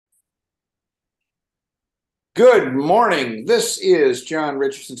Good morning. This is John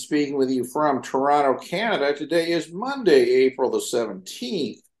Richardson speaking with you from Toronto, Canada. Today is Monday, April the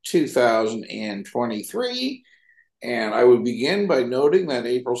 17th, 2023. And I would begin by noting that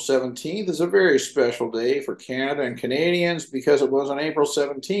April 17th is a very special day for Canada and Canadians because it was on April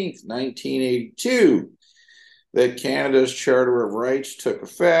 17th, 1982, that Canada's Charter of Rights took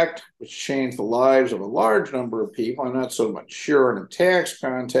effect, which changed the lives of a large number of people. I'm not so much sure in a tax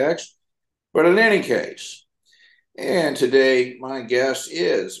context, but in any case. And today, my guest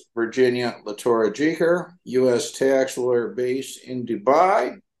is Virginia Latora Jeker, U.S. tax lawyer based in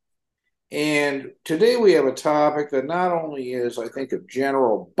Dubai. And today we have a topic that not only is, I think, of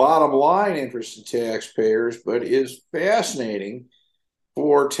general bottom line interest in taxpayers, but is fascinating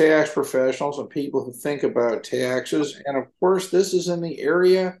for tax professionals and people who think about taxes. And of course, this is in the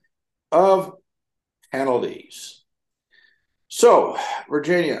area of penalties. So,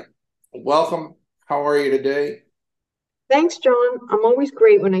 Virginia, welcome. How are you today? Thanks, John. I'm always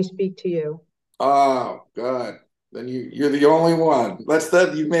great when I speak to you. Oh God. Then you're the only one.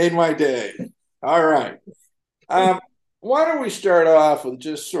 You made my day. All right. Um, why don't we start off with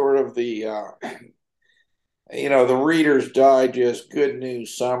just sort of the Reader's Digest good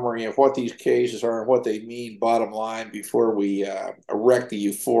news summary of what these cases are and what they mean, bottom line, before we erect the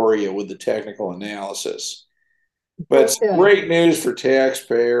euphoria with the technical analysis. But it's Okay. great news for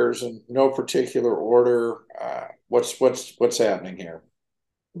taxpayers in no particular order. What's happening here?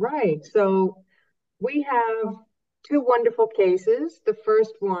 Right. So we have two wonderful cases. The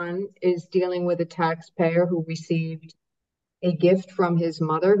first one is dealing with a taxpayer who received a gift from his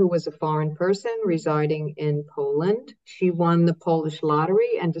mother, who was a foreign person residing in Poland. She won the Polish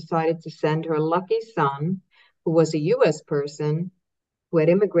lottery and decided to send her lucky son, who was a US person, who had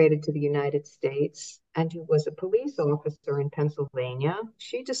immigrated to the United States and who was a police officer in Pennsylvania.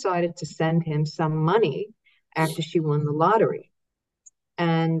 She decided to send him some money after she won the lottery.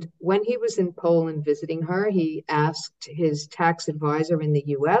 And when he was in Poland visiting her, he asked his tax advisor in the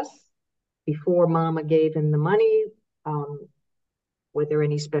US before Mama gave him the money, um, were there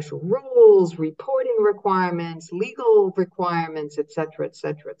any special rules, reporting requirements, legal requirements, et cetera, et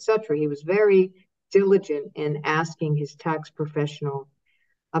cetera, et cetera. He was very diligent in asking his tax professional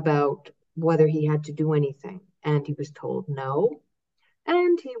about whether he had to do anything. And he was told no.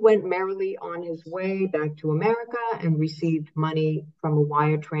 And he went merrily on his way back to America and received money from a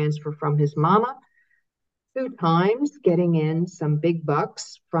wire transfer from his mama, two times getting in some big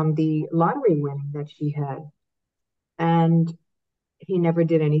bucks from the lottery winning that she had. And he never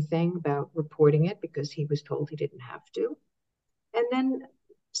did anything about reporting it because he was told he didn't have to. And then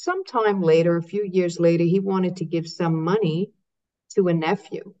sometime later, a few years later, he wanted to give some money to a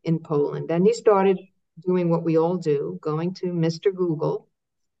nephew in Poland. And he started doing what we all do, going to Mr. Google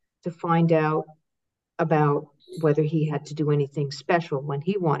to find out about whether he had to do anything special when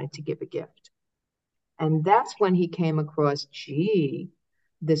he wanted to give a gift. And that's when he came across, gee,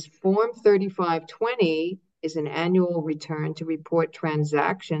 this Form 3520 is an annual return to report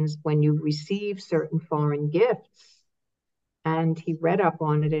transactions when you receive certain foreign gifts. And he read up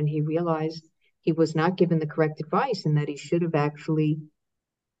on it and he realized he was not given the correct advice and that he should have actually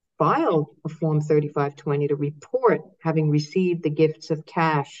filed a Form 3520 to report having received the gifts of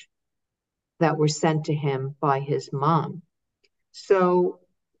cash that were sent to him by his mom. So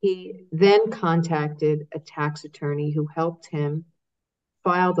he then contacted a tax attorney who helped him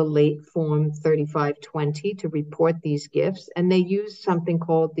file the late Form 3520 to report these gifts. And they used something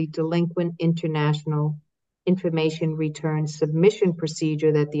called the Delinquent International Information Return Submission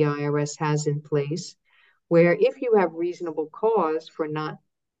Procedure that the IRS has in place, where if you have reasonable cause for not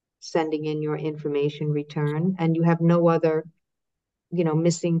sending in your information return and you have no other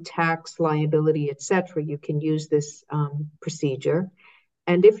missing tax liability, etc., you can use this procedure.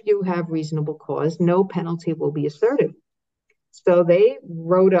 And if you have reasonable cause, no penalty will be asserted. So they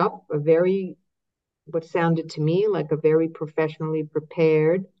wrote up what sounded to me like a very professionally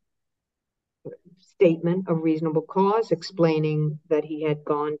prepared statement of reasonable cause, explaining that he had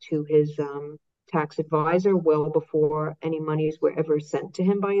gone to his tax advisor well before any monies were ever sent to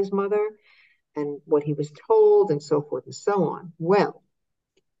him by his mother, and what he was told, and so forth and so on. Well,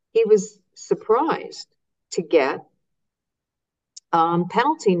 he was surprised to get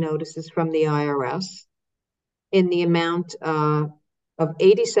penalty notices from the IRS in the amount of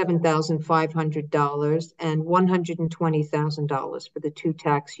 $87,500 and $120,000 for the two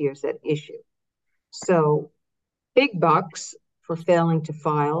tax years at issue. So big bucks for failing to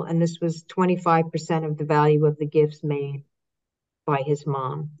file, and this was 25% of the value of the gifts made by his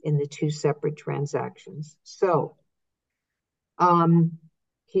mom in the two separate transactions. So um,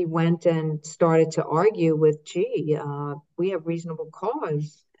 he went and started to argue with, gee, we have reasonable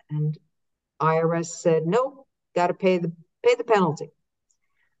cause. And IRS said, nope, got to pay the penalty.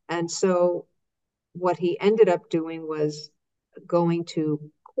 And so what he ended up doing was going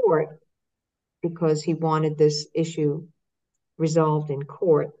to court because he wanted this issue resolved in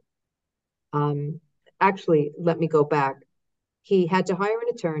court. Um, Actually, let me go back. He had to hire an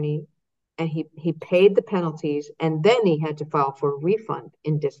attorney and he paid the penalties and then he had to file for a refund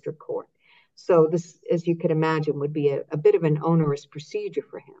in district court. So this, as you could imagine, would be a bit of an onerous procedure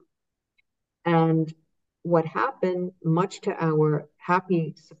for him. And what happened, much to our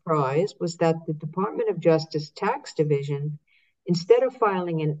happy surprise, was that the Department of Justice Tax Division, instead of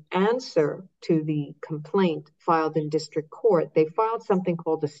filing an answer to the complaint filed in district court, they filed something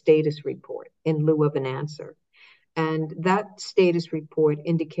called a status report in lieu of an answer. And that status report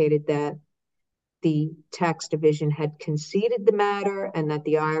indicated that the tax division had conceded the matter and that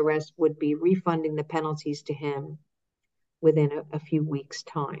the IRS would be refunding the penalties to him within a few weeks'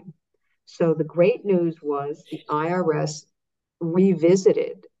 time. So the great news was the IRS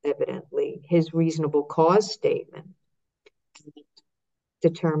revisited, evidently, his reasonable cause statement,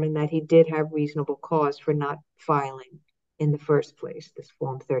 determined that he did have reasonable cause for not filing in the first place, this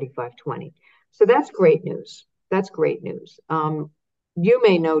Form 3520. So that's great news. That's great news. You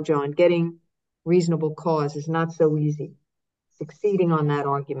may know, John, getting reasonable cause is not so easy. Succeeding on that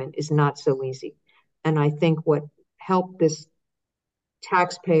argument is not so easy. And I think what helped this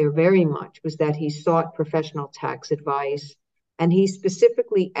taxpayer very much was that he sought professional tax advice and he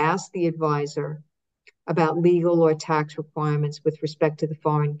specifically asked the advisor about legal or tax requirements with respect to the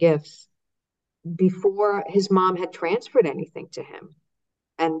foreign gifts before his mom had transferred anything to him.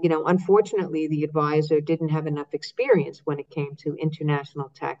 And, unfortunately, the advisor didn't have enough experience when it came to international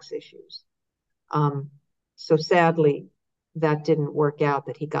tax issues. So sadly, that didn't work out,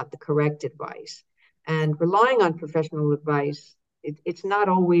 that he got the correct advice. And relying on professional advice, it's not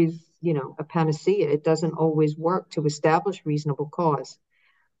always, a panacea. It doesn't always work to establish reasonable cause.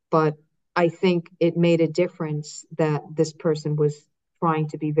 But I think it made a difference that this person was trying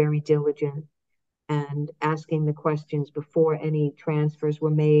to be very diligent and asking the questions before any transfers were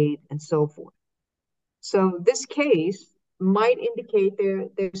made and so forth. So this case might indicate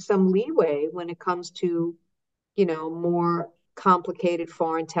there's some leeway when it comes to, more complicated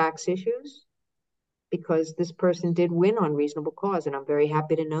foreign tax issues, because this person did win on reasonable cause, and I'm very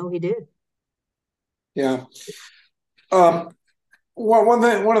happy to know he did. Yeah. One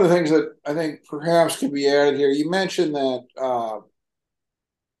of the things that I think perhaps could be added here, you mentioned that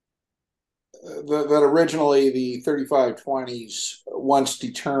that originally the 3520s, once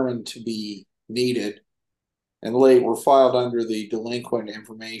determined to be needed and late, were filed under the delinquent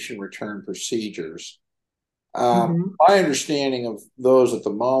information return procedures. My understanding of those at the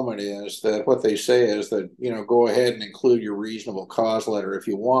moment is that what they say is that, go ahead and include your reasonable cause letter if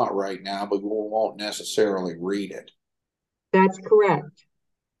you want right now, but we won't necessarily read it. That's correct.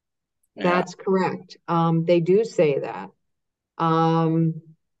 Yeah. That's correct. They do say that.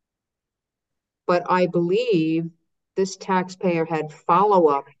 But I believe this taxpayer had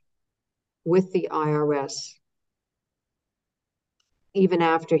follow-up with the IRS even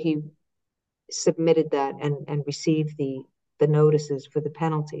after he submitted that and received the notices for the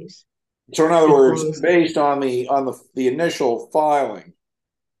penalties. So in other words, based on the initial filing,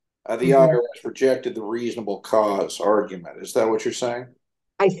 the IRS rejected the reasonable cause argument. Is that what you're saying?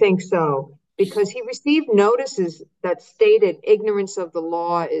 I think so, because he received notices that stated ignorance of the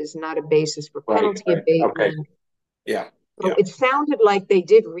law is not a basis for penalty abatement. Okay. Yeah. So it sounded like they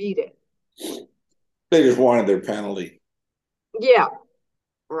did read it. They just wanted their penalty. Yeah.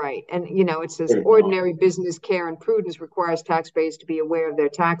 Right. And, it says ordinary business care and prudence requires taxpayers to be aware of their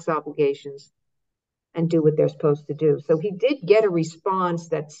tax obligations and do what they're supposed to do. So he did get a response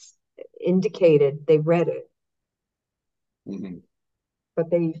that's indicated they read it.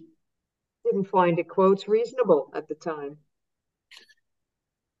 But they didn't find it, quotes, reasonable at the time.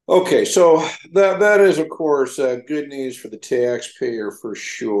 Okay, so that is, of course, good news for the taxpayer for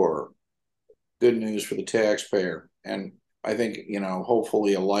sure. Good news for the taxpayer. And I think,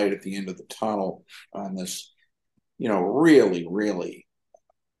 hopefully a light at the end of the tunnel on this, really, really,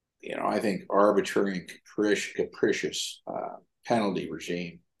 I think arbitrary and capricious penalty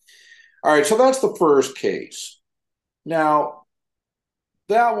regime. All right, so that's the first case. Now,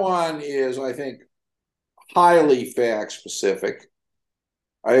 that one is, I think, highly fact specific.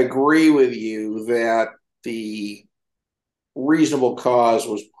 I agree with you that the reasonable cause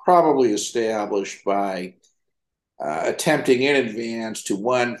was probably established by attempting in advance to,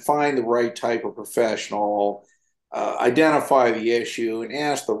 one, find the right type of professional, identify the issue and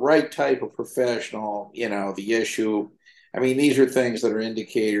ask the right type of professional, the issue. I mean, these are things that are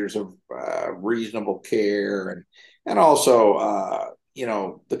indicators of reasonable care and also,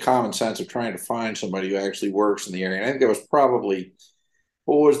 the common sense of trying to find somebody who actually works in the area. And I think that was probably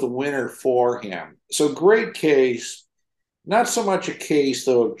what was the winner for him. So great case, not so much a case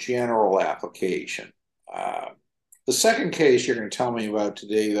though of general application. Uh, the second case you're going to tell me about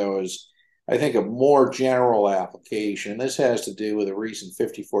today, though, is I think a more general application. This has to do with a recent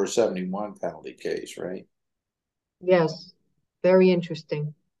 5471 penalty case, right? Yes, very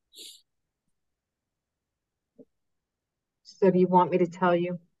interesting. So do you want me to tell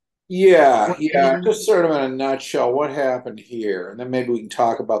you Yeah, what yeah. happened? Just sort of in a nutshell, what happened here? And then maybe we can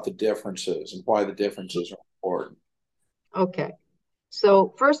talk about the differences and why the differences are important. Okay.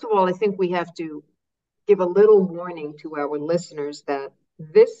 So first of all, I think we have to give a little warning to our listeners that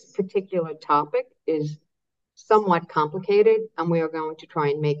this particular topic is somewhat complicated, and we are going to try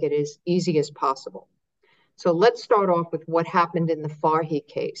and make it as easy as possible. So let's start off with what happened in the Farhi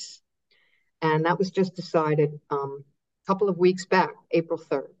case. And that was just decided a couple of weeks back, April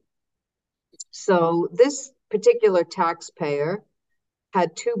 3rd. So this particular taxpayer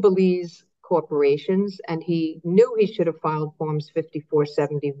had two Belize corporations, and he knew he should have filed Forms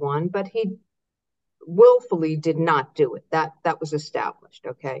 5471, but he willfully did not do it. That was established,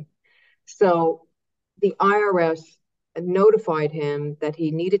 okay? So the IRS notified him that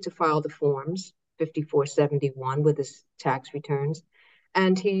he needed to file the forms 5471 with his tax returns,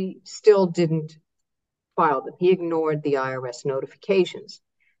 and he still didn't file them. He ignored the IRS notifications.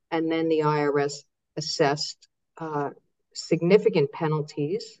 And then the IRS assessed significant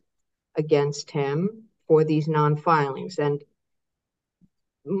penalties against him for these non-filings. And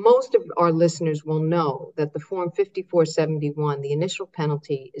most of our listeners will know that the Form 5471, the initial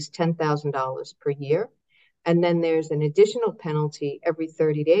penalty is $10,000 per year. And then there's an additional penalty every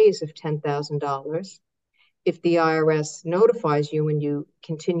 30 days of $10,000 if the IRS notifies you and you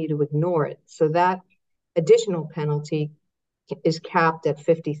continue to ignore it. So that additional penalty is capped at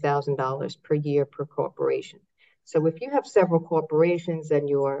 $50,000 per year per corporation. So if you have several corporations and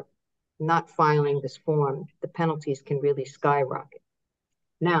you're not filing this form, the penalties can really skyrocket.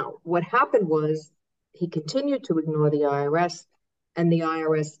 Now, what happened was he continued to ignore the IRS, and the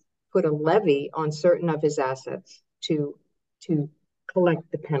IRS put a levy on certain of his assets to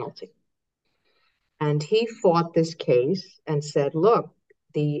collect the penalty. And he fought this case and said, look,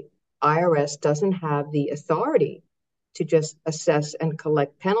 the IRS doesn't have the authority to just assess and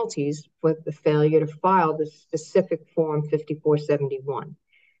collect penalties for the failure to file the specific Form 5471.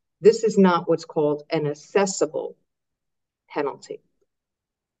 This is not what's called an assessable penalty.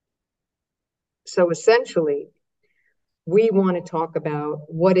 So essentially, we want to talk about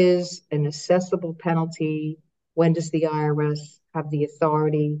what is an assessable penalty, when does the IRS have the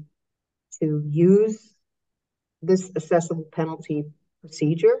authority to use this assessable penalty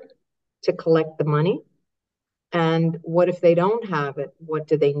procedure to collect the money, and what if they don't have it, what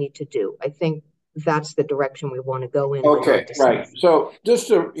do they need to do? I think that's the direction we want to go in with our Okay, right. discussion.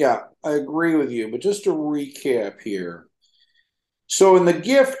 So yeah, I agree with you, but just to recap here. So in the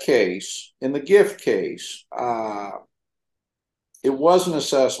gift case, it was an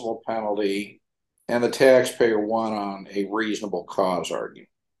assessable penalty, and the taxpayer won on a reasonable cause argument.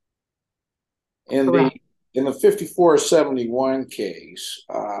 In the Correct. in the 5471 case,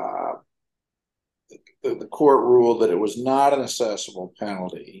 the court ruled that it was not an assessable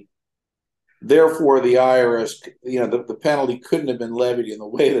penalty. Therefore, the IRS, the penalty couldn't have been levied in the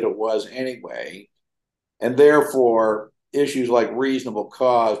way that it was anyway. And therefore, issues like reasonable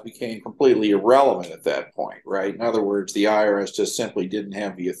cause became completely irrelevant at that point, right? In other words, the IRS just simply didn't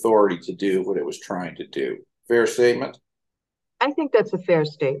have the authority to do what it was trying to do. Fair statement? I think that's a fair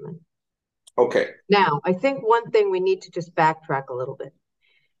statement. Okay. Now, I think one thing we need to just backtrack a little bit.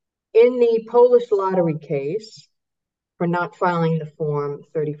 In the Polish lottery case, for not filing the Form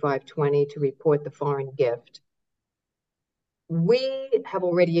 3520 to report the foreign gift, we have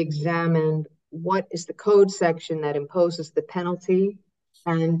already examined what is the code section that imposes the penalty,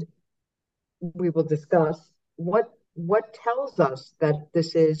 and we will discuss what tells us that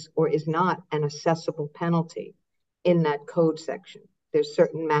this is or is not an assessable penalty in that code section. There's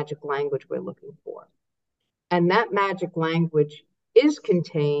certain magic language we're looking for. And that magic language is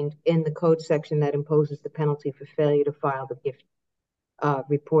contained in the code section that imposes the penalty for failure to file the gift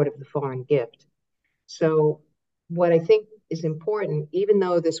report of the foreign gift. So what I think is important, even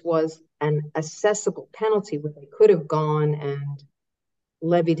though this was an assessable penalty where they could have gone and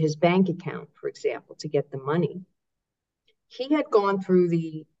levied his bank account, for example, to get the money, he had gone through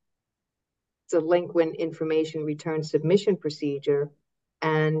the delinquent information return submission procedure.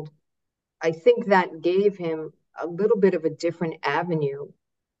 And I think that gave him a little bit of a different avenue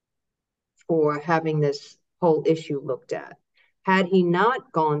for having this whole issue looked at. Had he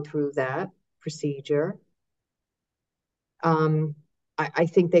not gone through that procedure, I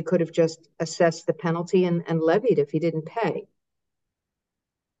think they could have just assessed the penalty and levied if he didn't pay.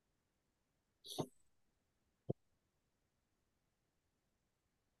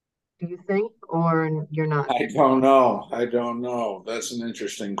 Do you think, or you're not? I don't know. I don't know. That's an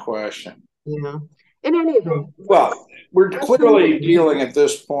interesting question. Yeah. In any event, Well, we're clearly absolutely. dealing at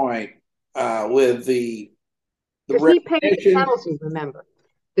this point with the Because he paid the recognition. penalty, remember.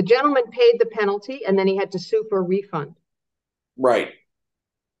 The gentleman paid the penalty and then he had to sue for a refund. Right.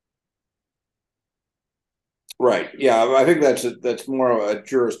 Right. Yeah, I think that's more of a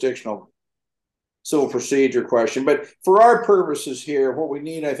jurisdictional civil procedure question. But for our purposes here, what we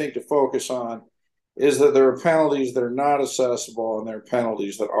need, I think, to focus on is that there are penalties that are not assessable and there are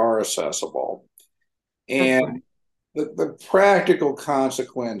penalties that are assessable. That's right. And the practical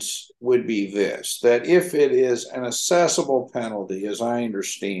consequence would be this, that if it is an assessable penalty, as I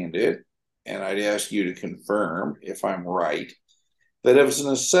understand it, and I'd ask you to confirm if I'm right, that if it's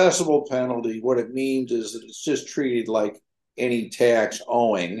an assessable penalty, what it means is that it's just treated like any tax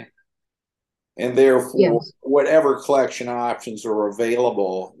owing, and therefore Yes, whatever collection options are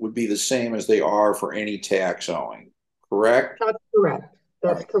available would be the same as they are for any tax owing. Correct? that's correct. All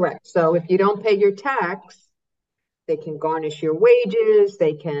That's right. correct. So if you don't pay your tax, they can garnish your wages,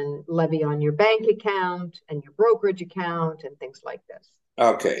 they can levy on your bank account and your brokerage account and things like this.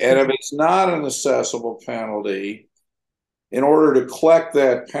 Okay. So And if it's not an assessable penalty, in order to collect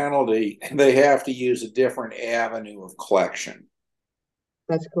that penalty, they have to use a different avenue of collection,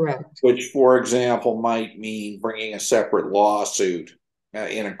 that's correct. which, for example, might mean bringing a separate lawsuit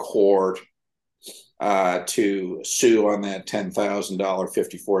in a court to sue on that $10,000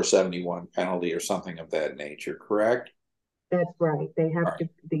 5471 penalty or something of that nature, correct? That's right. They All have right. to,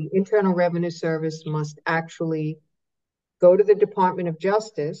 the Internal Revenue Service must actually go to the Department of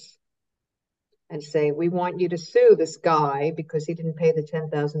Justice and say, we want you to sue this guy because he didn't pay the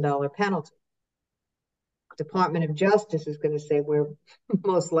 $10,000 penalty. Department of Justice is going to say, we're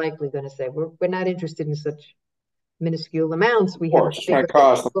most likely going to say, we're not interested in such minuscule amounts. We Of have course, it's going bigger to fish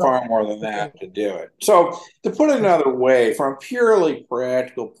cost to them fry. far more than that to do it. So, to put it another way, from a purely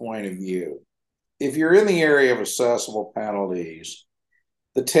practical point of view, if you're in the area of assessable penalties,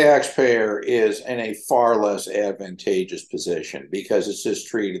 the taxpayer is in a far less advantageous position because it's just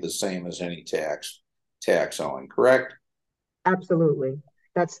treated the same as any tax owing, correct? Absolutely.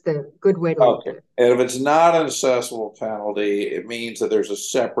 That's the good way to look Okay. at it. And if it's not an assessable penalty, it means that there's a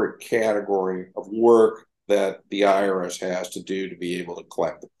separate category of work that the IRS has to do to be able to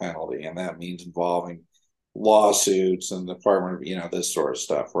collect the penalty. And that means involving lawsuits and the Department of, this sort of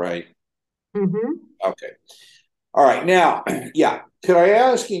stuff, right? Mm-hmm. Okay. All right. Now, yeah. Could I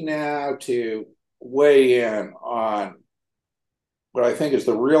ask you now to weigh in on what I think is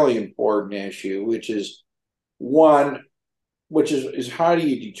the really important issue, which is one, which is how do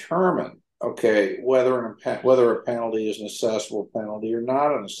you determine, okay, whether a penalty is an assessable penalty or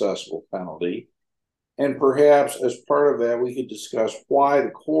not an assessable penalty, and perhaps as part of that we could discuss why the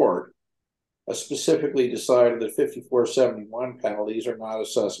court specifically decided that 5471 penalties are not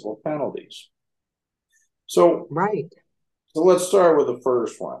assessable penalties. So, Right. so let's start with the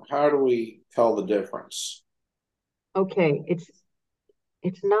first one. How do we tell the difference? Okay.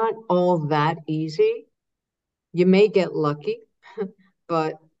 It's not all that easy. You may get lucky,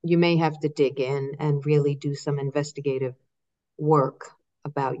 but you may have to dig in and really do some investigative work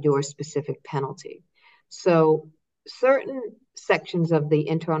about your specific penalty. So, certain sections of the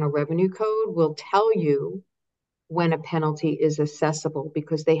Internal Revenue Code will tell you when a penalty is assessable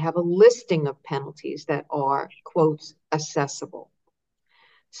because they have a listing of penalties that are, quotes, assessable.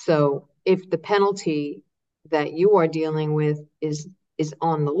 So, if the penalty that you are dealing with is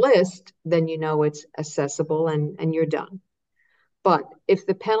on the list, then you know it's assessable and you're done. But if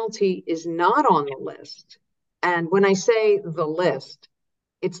the penalty is not on the list, and when I say the list,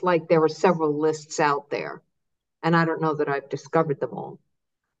 it's like there are several lists out there, and I don't know that I've discovered them all.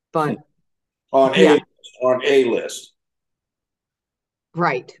 But On yeah, a list.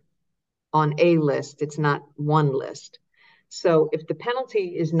 right. On a list, it's not one list. So if the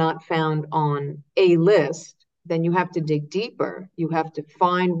penalty is not found on a list, then you have to dig deeper. You have to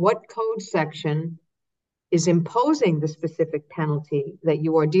find what code section is imposing the specific penalty that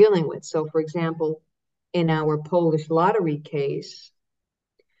you are dealing with. So, for example, in our Polish lottery case,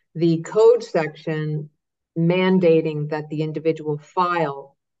 the code section mandating that the individual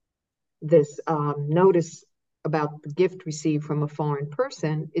file this notice about the gift received from a foreign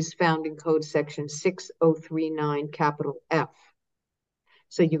person is found in Code Section 6039, capital F.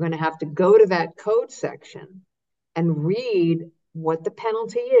 So you're going to have to go to that code section and read what the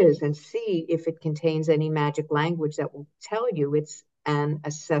penalty is and see if it contains any magic language that will tell you it's an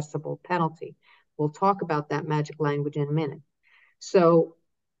assessable penalty. We'll talk about that magic language in a minute. So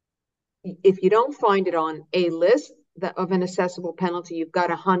if you don't find it on a list of an assessable penalty, you've got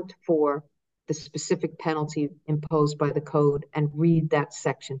to hunt for the specific penalty imposed by the code and read that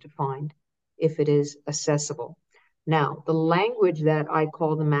section to find if it is assessable. Now, the language that I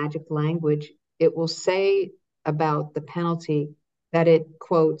call the magic language, it will say about the penalty that it,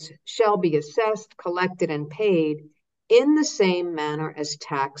 quotes, shall be assessed, collected, and paid in the same manner as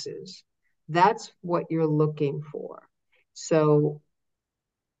taxes. That's what you're looking for. So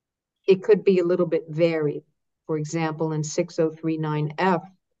it could be a little bit varied. For example, in 6039F,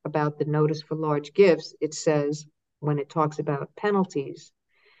 about the notice for large gifts, it says, when it talks about penalties,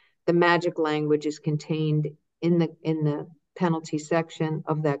 the magic language is contained in the penalty section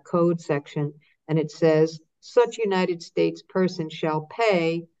of that code section, and it says, such United States person shall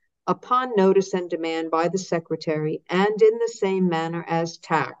pay upon notice and demand by the secretary and in the same manner as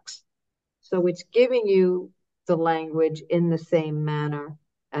tax. So it's giving you the language in the same manner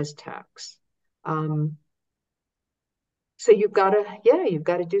as tax. So you've got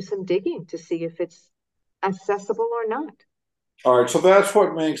to do some digging to see if it's accessible or not. All right, so that's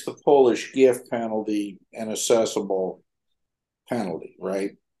what makes the Polish gift penalty an assessable penalty,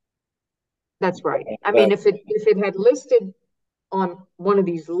 right? That's right. I mean, That, if it had listed on one of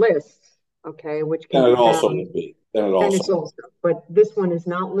these lists, okay, which can then be it also found, would be. Then it then also. it's also, but this one is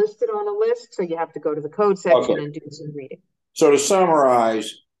not listed on a list, so you have to go to the code section Okay. and do some reading. So to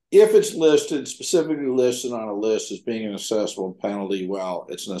summarize, if it's listed, specifically listed on a list as being an assessable penalty, well,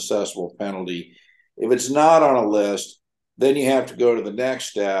 it's an assessable penalty. If it's not on a list, then you have to go to the next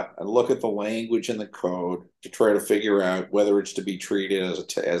step and look at the language in the code to try to figure out whether it's to be treated as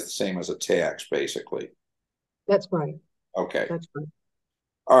as the same as a tax, basically. That's right. Okay. That's right.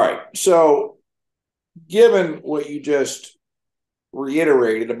 All right. So, given what you just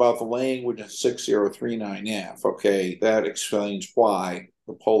reiterated about the language in 6039F, okay, that explains why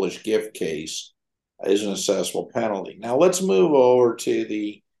the Polish gift case is an assessable penalty. Now let's move over to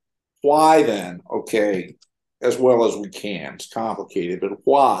the why then, okay, as well as we can. It's complicated, but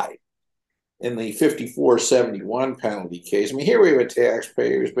why? In the 5471 penalty case, I mean, here we have a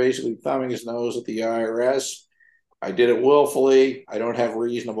taxpayer who's basically thumbing his nose at the IRS. I did it willfully. I don't have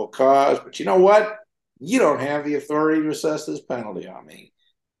reasonable cause, but you know what? You don't have the authority to assess this penalty on me.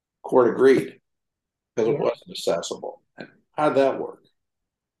 Court agreed because it Yeah. wasn't assessable. And how'd that work?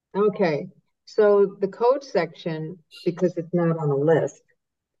 Okay. So the code section, because it's not on a list,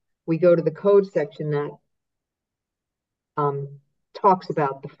 we go to the code section that talks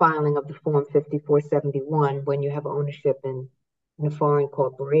about the filing of the Form 5471 when you have ownership in a foreign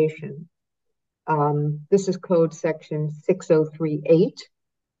corporation. This is code section 6038.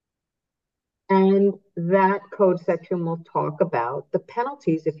 And that code section will talk about the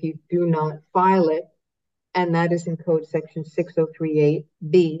penalties if you do not file it. And that is in code section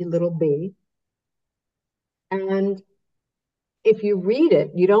 6038B, little b. And if you read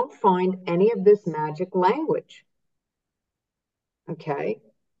it, you don't find any of this magic language. Okay.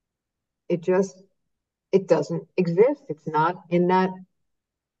 It doesn't exist. It's not in that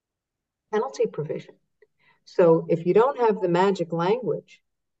penalty provision. So if you don't have the magic language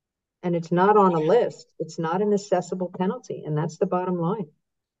and it's not on a list, it's not an assessable penalty. And that's the bottom line.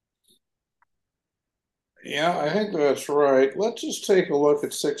 Yeah, I think that's right. Let's just take a look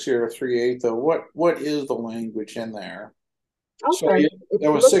at 6038 though. What is the language in there? So Okay. If that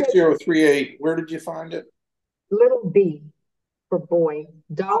you was look at 6038. Where did you find it? little b for boy,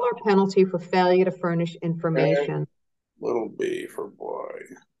 dollar penalty for failure to furnish Okay. information. Little b for boy.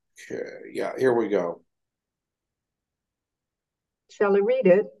 Okay. Yeah, here we go. Shall I read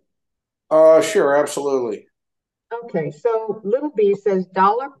it? Sure, absolutely. Okay, so little b says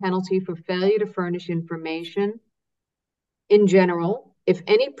dollar penalty for failure to furnish information. In general, if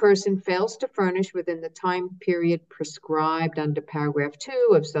any person fails to furnish within the time period prescribed under paragraph 2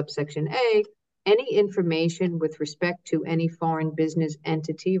 of subsection A, any information with respect to any foreign business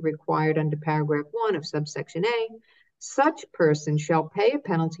entity required under paragraph 1 of subsection A, such person shall pay a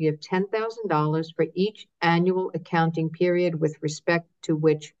penalty of $10,000 for each annual accounting period with respect to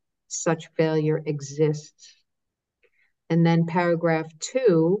which such failure exists. And then paragraph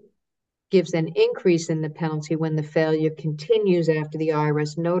 2 gives an increase in the penalty when the failure continues after the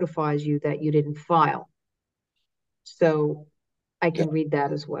IRS notifies you that you didn't file. So I Yeah, can read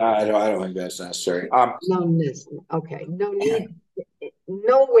that as well. I don't think that's necessary. Okay, no need.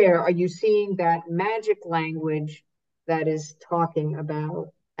 Nowhere are you seeing that magic language that is talking about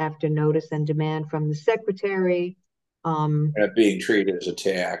after notice and demand from the secretary. Being treated as a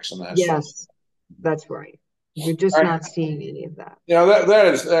tax and that sort. Yes, that's right. You're just I, not seeing any of that. that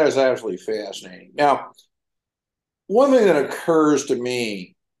is absolutely fascinating. Now, one thing that occurs to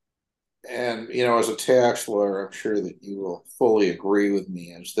me, and as a tax lawyer, I'm sure that you will fully agree with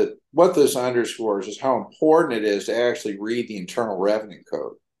me, is that what this underscores is how important it is to actually read the Internal Revenue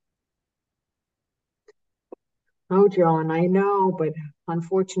Code. Oh, John, I know, but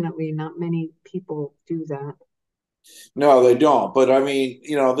unfortunately, not many people do that. No, they don't. But I mean,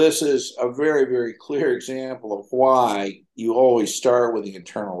 this is a very, very clear example of why you always start with the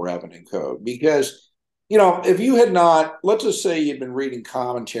Internal Revenue Code. Because, if you had not, let's just say you'd been reading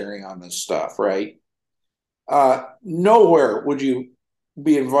commentary on this stuff, right? Nowhere would you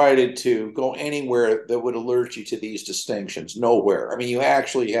be invited to go anywhere that would alert you to these distinctions. Nowhere. I mean, you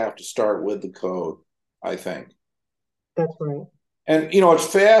actually have to start with the code, I think. That's right. And what's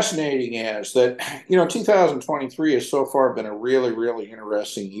fascinating is that 2023 has so far been a really, really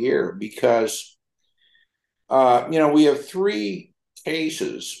interesting year because we have three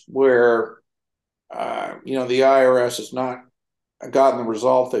cases where the IRS has not gotten the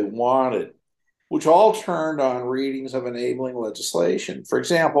result they wanted, which all turned on readings of enabling legislation. For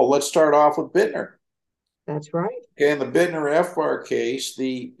example, let's start off with Bittner. That's right. Okay, in the Bittner FBAR case,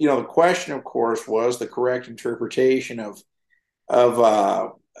 the question, of course, was the correct interpretation of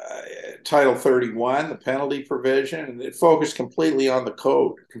Title 31, the penalty provision, and it focused completely on the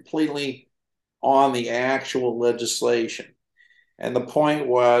code, completely on the actual legislation. And the point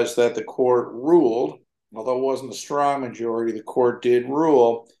was that the court ruled, although it wasn't a strong majority, the court did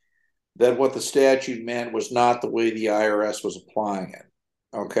rule that what the statute meant was not the way the IRS was applying it.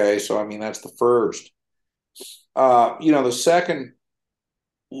 Okay, so I mean, that's the first. The second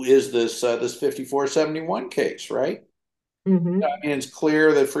is this 5471 case, right? Mm-hmm. I mean, it's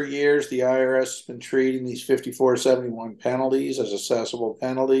clear that for years the IRS has been treating these 5471 penalties as assessable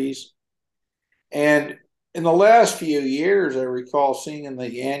penalties. And in the last few years, I recall seeing in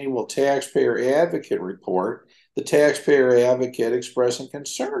the annual Taxpayer Advocate report, the Taxpayer Advocate expressing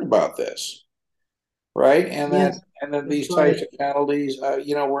concern about this, right? Yes, And then that's these types right. of penalties,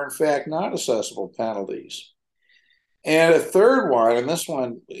 were in fact not assessable penalties. And a third one, and this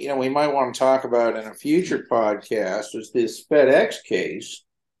one, we might want to talk about in a future podcast, was this FedEx case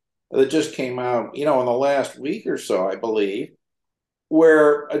that just came out, in the last week or so, I believe,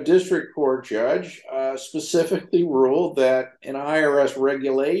 where a district court judge specifically ruled that an IRS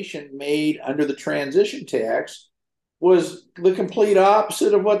regulation made under the transition tax was the complete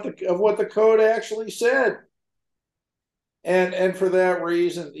opposite of what the code actually said. And for that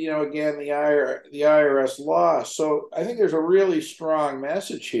reason, again, the IRS lost. So I think there's a really strong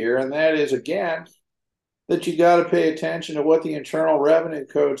message here, and that is again that you got to pay attention to what the Internal Revenue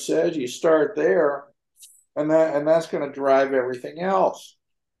Code says. You start there, and that's going to drive everything else.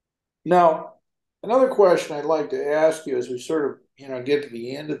 Now, another question I'd like to ask you as we sort of get to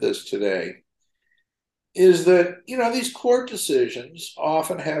the end of this today is that these court decisions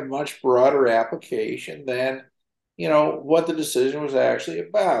often have much broader application than what the decision was actually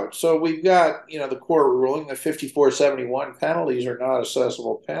about. So we've got the court ruling that 5471 penalties are not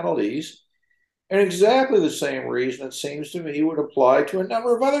assessable penalties, and exactly the same reason it seems to me would apply to a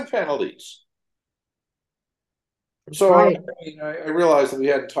number of other penalties. That's So right. I mean, I realize that we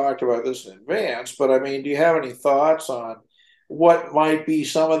hadn't talked about this in advance, but I mean, do you have any thoughts on what might be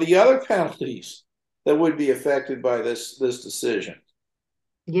some of the other penalties that would be affected by this decision?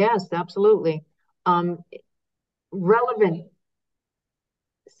 Yes, absolutely. Um, Relevant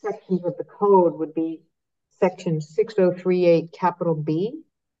sections of the code would be section 6038 capital B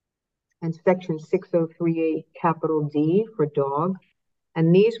and section 6038 capital D for dog.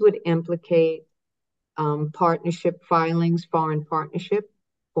 And these would implicate partnership filings, foreign partnership,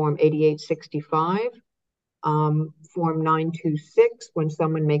 Form 8865, Form 926, when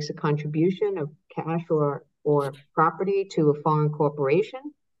someone makes a contribution of cash or property to a foreign corporation.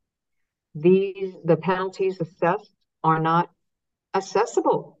 The penalties assessed are not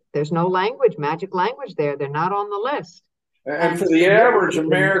assessable. There's no language, magic language there. They're not on the list. And And for the average significantly,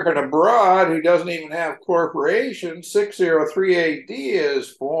 American abroad who doesn't even have corporations, 6038D is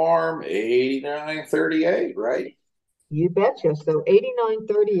Form 8938, right? you betcha. So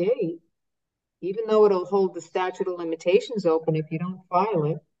 8938, even though it'll hold the statute of limitations open if you don't file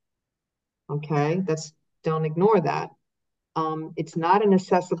it, okay, don't ignore that. It's not an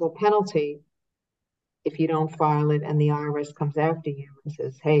assessable penalty if you don't file it and the IRS comes after you and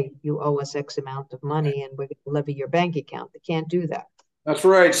says, hey, you owe us X amount of money and we're going to levy your bank account. They can't do that. That's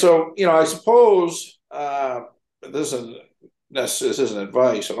right. So, I suppose this isn't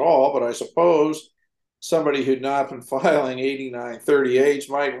advice at all, but I suppose somebody who'd not been filing 8938s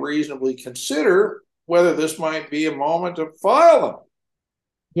might reasonably consider whether this might be a moment to file them.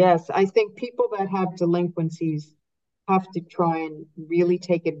 Yes, I think people that have delinquencies have to try and really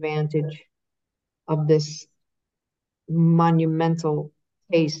take advantage of this monumental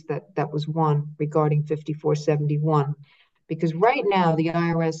case that was won regarding 5471. Because right now the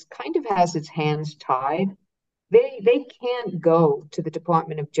IRS kind of has its hands tied. They can't go to the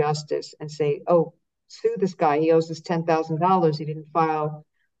Department of Justice and say, oh, sue this guy. He owes us $10,000. He didn't file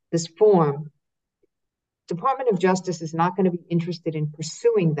this form. Department of Justice is not going to be interested in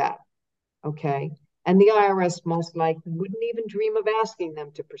pursuing that. Okay. And the IRS most likely wouldn't even dream of asking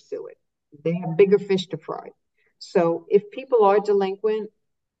them to pursue it. They have bigger fish to fry. So if people are delinquent,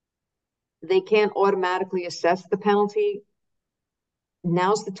 they can't automatically assess the penalty.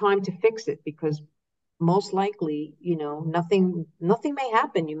 Now's the time to fix it because most likely, nothing may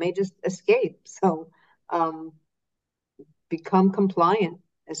happen. You may just escape. So um, become compliant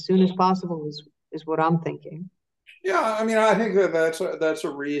as soon as possible is what I'm thinking. Yeah, I mean, I think that's a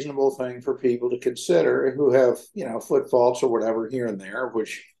reasonable thing for people to consider who have, foot faults or whatever here and there,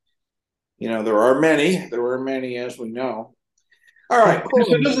 which, there are many, as we know. All Of right. So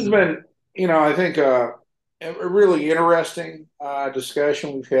this course. has been, I think a really interesting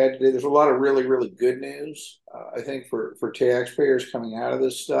discussion we've had today. There's a lot of really, really good news, I think, for taxpayers coming out of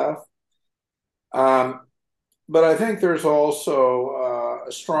this stuff. Um, but I think there's also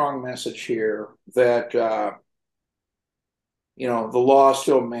a strong message here that, the law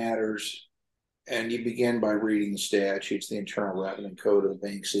still matters. And you begin by reading the statutes, the Internal Revenue Code or the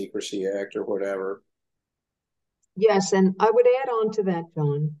Bank Secrecy Act or whatever. Yes, and I would add on to that,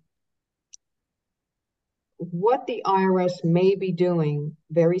 John, what the IRS may be doing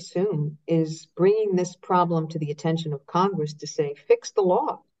very soon is bringing this problem to the attention of Congress to say, fix the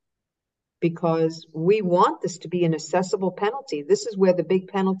law, because we want this to be an assessable penalty. This is where the big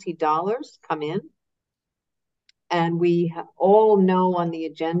penalty dollars come in. And we all know on the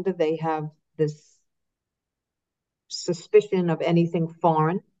agenda they have this suspicion of anything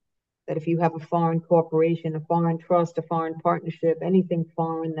foreign, that if you have a foreign corporation, a foreign trust, a foreign partnership, anything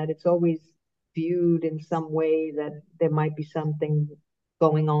foreign, that it's always viewed in some way that there might be something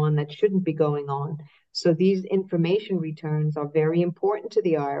going on that shouldn't be going on. So these information returns are very important to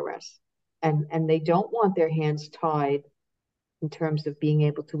the IRS, and they don't want their hands tied in terms of being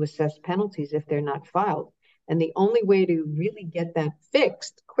able to assess penalties if they're not filed. And the only way to really get that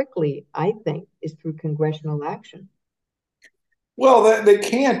fixed quickly, I think, is through congressional action. Well, they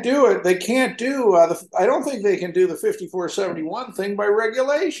can't do it. They can't do. I don't think they can do the 5471 thing by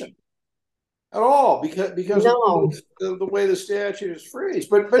regulation at all because of No, the way the statute is phrased.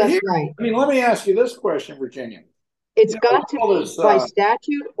 But that's here, right. I mean, let me ask you this question, Virginia. It's got to All be this, by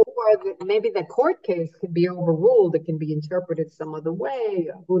statute, or maybe the court case can be overruled. It can be interpreted some other way.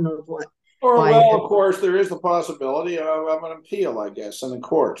 Who knows what? or By well, of course, there is the possibility of an appeal, I guess, in the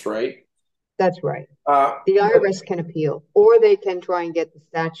courts, right? That's right. Uh, The but IRS can appeal, or they can try and get the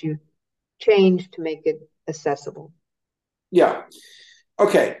statute changed to make it accessible. yeah,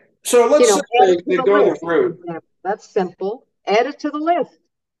 okay. So let's say Add it to they the go the list, for route. example. That's simple. Add it to the list.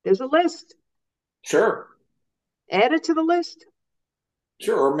 There's a list. Sure, Add it to the list.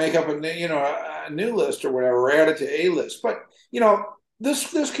 sure, or make up a new list or whatever, or add it to a list. But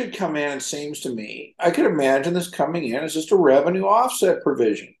this could come in. It seems to me, I could imagine this coming in as just a revenue offset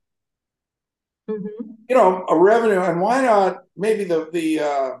provision. Mm-hmm. A revenue, and why not? Maybe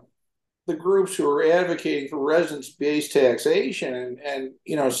the groups who are advocating for residence-based taxation and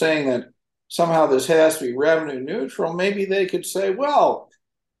saying that somehow this has to be revenue neutral. Maybe they could say, well,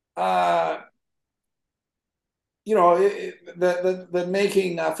 uh, that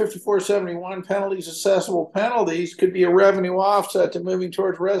making 5471 penalties assessable penalties could be a revenue offset to moving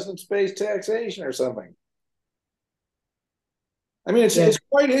towards residence-based taxation or something. I mean, Yes. it's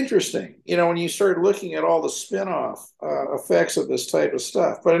quite interesting, when you start looking at all the spin-off effects of this type of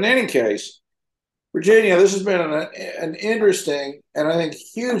stuff. But in any case, Virginia, this has been an interesting and I think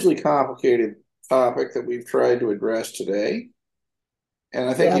hugely complicated topic that we've tried to address today. And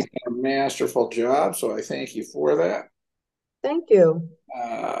I think Yes. you've done a masterful job, so I thank you for that. Thank you.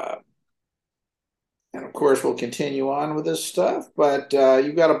 Uh, and of course, we'll continue on with this stuff. But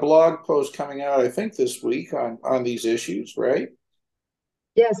you've got a blog post coming out, I think, this week on these issues, right?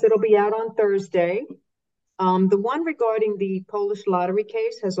 Yes, it'll be out on Thursday. The one regarding the Polish lottery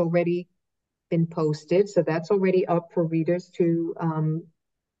case has already been posted, so that's already up for readers to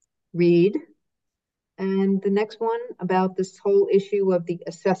read. And the next one about this whole issue of the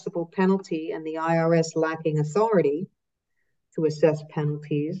assessable penalty and the IRS lacking authority to assess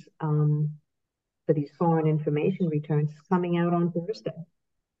penalties for these foreign information returns is coming out on Thursday.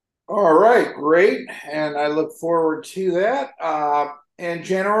 All right, great. And I look forward to that. And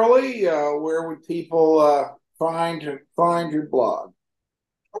generally, where would people find your blog?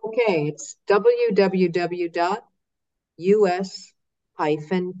 Okay, it's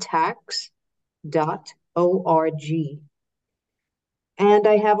www.us-tax.org. And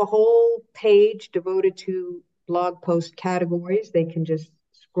I have a whole page devoted to blog post categories. They can just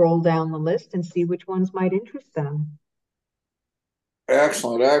scroll down the list and see which ones might interest them.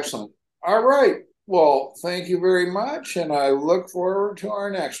 Excellent, excellent. All right. Well, thank you very much, and I look forward to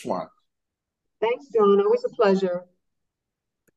our next one. Thanks, John. Always a pleasure.